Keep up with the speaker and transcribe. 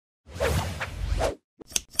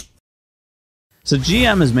So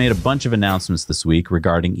GM has made a bunch of announcements this week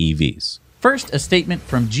regarding EVs. First, a statement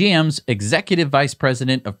from GM's Executive Vice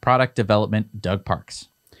President of Product Development, Doug Parks.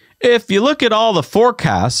 If you look at all the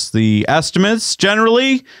forecasts, the estimates,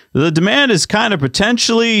 generally, the demand is kind of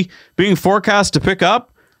potentially being forecast to pick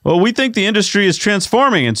up. Well, we think the industry is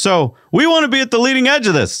transforming, and so we want to be at the leading edge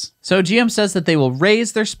of this. So GM says that they will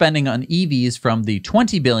raise their spending on EVs from the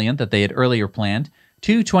 $20 billion that they had earlier planned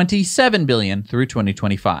to $27 billion through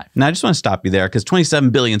 2025. Now, I just want to stop you there because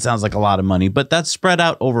 $27 billion sounds like a lot of money, but that's spread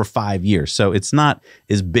out over 5 years, so it's not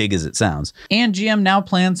as big as it sounds. And GM now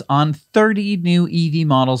plans on 30 new EV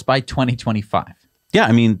models by 2025. Yeah,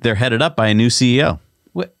 I mean, they're headed up by a new CEO.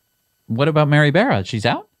 What about Mary Barra? She's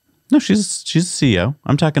out? No, she's the CEO.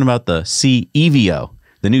 I'm talking about the CEVO,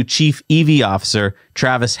 the new Chief EV Officer,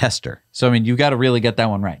 Travis Hester. So, I mean, you got to really get that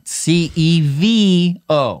one right. CEVO.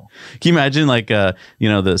 Can you imagine, like,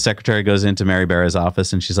 the secretary goes into Mary Barra's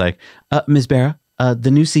office and she's like, Ms. Barra,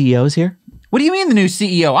 the new CEO is here? What do you mean the new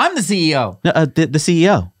CEO? I'm the CEO. No, the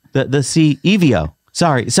CEO, the CEVO.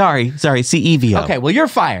 Sorry, CEVO. Okay, well, you're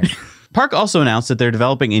fired. Park also announced that they're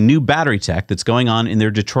developing a new battery tech that's going on in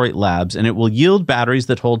their Detroit labs, and it will yield batteries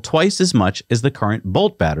that hold twice as much as the current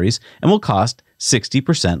Bolt batteries and will cost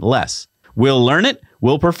 60% less. We'll learn it,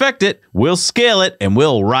 we'll perfect it, we'll scale it, and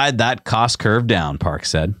we'll ride that cost curve down, Park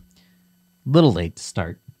said. Little late to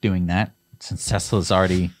start doing that since Tesla's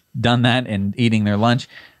already done that and eating their lunch.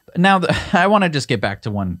 Now, I want to just get back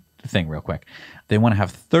to one thing real quick. They want to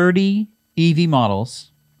have 30 EV models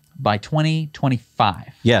by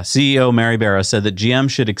 2025. Yeah, CEO Mary Barra said that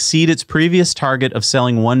GM should exceed its previous target of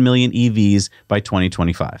selling 1 million EVs by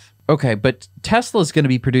 2025. Okay, but Tesla's going to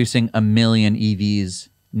be producing 1 million EVs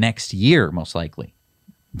next year, most likely.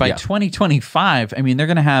 By 2025, I mean, they're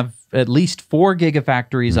going to have at least 4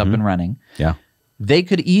 gigafactories up and running. Yeah. They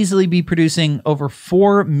could easily be producing over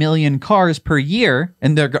 4 million cars per year,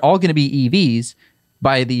 and they're all going to be EVs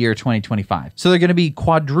by the year 2025. So they're going to be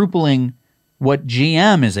quadrupling what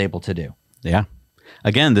GM is able to do. Yeah.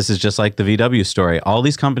 Again, this is just like the VW story. All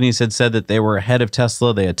these companies had said that they were ahead of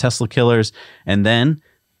Tesla. They had Tesla killers. And then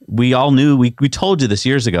we all knew, we told you this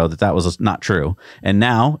years ago that that was not true. And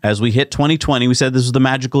now, as we hit 2020, we said this was the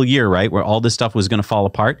magical year, right? Where all this stuff was going to fall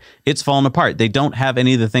apart. It's fallen apart. They don't have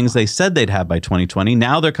any of the things they said they'd have by 2020.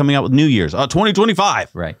 Now they're coming out with New Year's.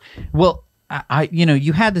 2025. Right. Well,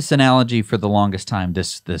 you had this analogy for the longest time.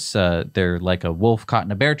 They're like a wolf caught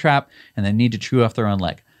in a bear trap, and they need to chew off their own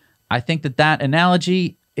leg. I think that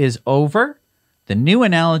analogy is over. The new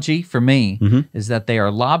analogy for me is that they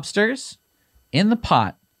are lobsters in the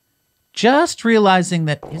pot, just realizing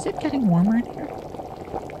that, is it getting warmer in here?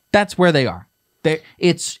 That's where they are.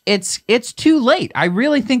 It's too late. I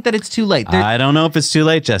really think that it's too late. I don't know if it's too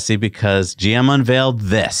late, Jesse, because GM unveiled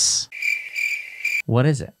this. What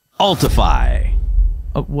is it? Ultify.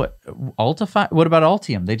 What Ultify? What about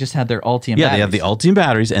Ultium? They just had their Ultium batteries. Yeah, they have the Ultium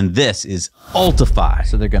batteries, and this is Ultify.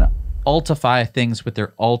 So they're going to Ultify things with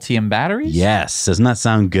their Ultium batteries? Yes. Doesn't that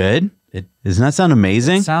sound good? Doesn't that sound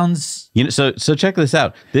amazing? It sounds... So check this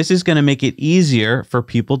out. This is going to make it easier for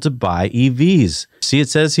people to buy EVs. See, it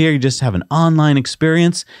says here you just have an online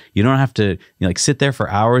experience. You don't have to sit there for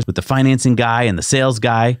hours with the financing guy and the sales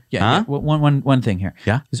guy. Yeah. One thing here.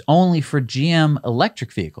 Yeah. Is only for GM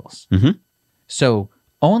electric vehicles. Mm-hmm. So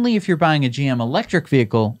only if you're buying a GM electric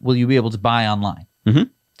vehicle will you be able to buy online. Mm-hmm.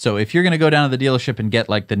 So if you're going to go down to the dealership and get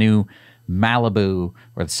like the new Malibu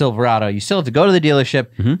or the Silverado, you still have to go to the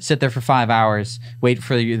dealership, sit there for 5 hours, wait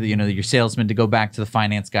for your salesman to go back to the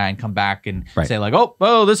finance guy and come back and say like,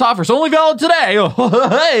 oh, this offer's only valid today.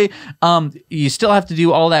 Hey, you still have to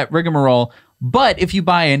do all that rigmarole. But if you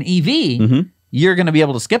buy an EV, you're going to be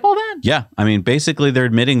able to skip all that? Yeah. I mean, basically, they're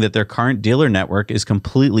admitting that their current dealer network is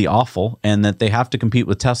completely awful and that they have to compete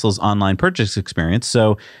with Tesla's online purchase experience.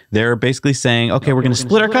 So they're basically saying, okay, we're going to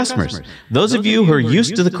split our customers. Those of you who are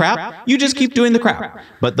used to the crap, you just keep doing the crap.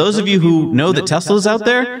 But those of you who know that Tesla's out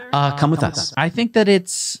there, come with us. I think that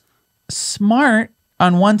it's smart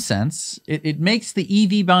on one sense. It makes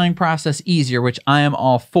the EV buying process easier, which I am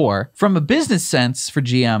all for. From a business sense for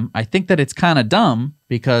GM, I think that it's kind of dumb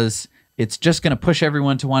because it's just going to push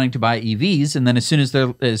everyone to wanting to buy EVs, and then as soon as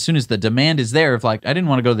the demand is there, of like, I didn't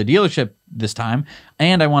want to go to the dealership this time,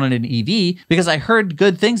 and I wanted an EV because I heard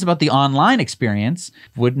good things about the online experience.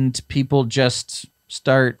 Wouldn't people just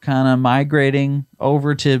start kind of migrating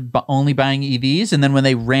over to only buying EVs, and then when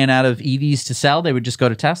they ran out of EVs to sell, they would just go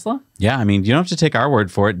to Tesla? Yeah, I mean, you don't have to take our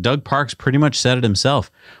word for it. Doug Parks pretty much said it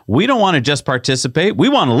himself. We don't want to just participate. We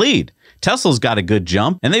want to lead. Tesla's got a good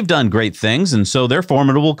jump, and they've done great things, and so they're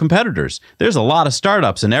formidable competitors. There's a lot of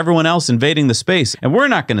startups and everyone else invading the space, and we're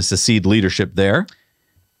not going to secede leadership there.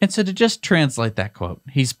 And so to just translate that quote,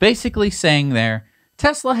 he's basically saying there,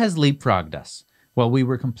 Tesla has leapfrogged us while we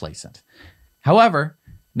were complacent. However,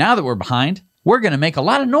 now that we're behind, we're going to make a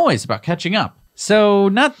lot of noise about catching up. So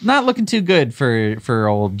not looking too good for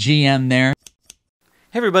old GM there.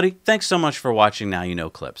 Hey everybody, thanks so much for watching Now You Know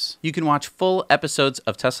Clips. You can watch full episodes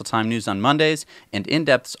of Tesla Time News on Mondays and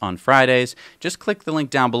in-depths on Fridays. Just click the link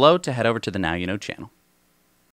down below to head over to the Now You Know channel.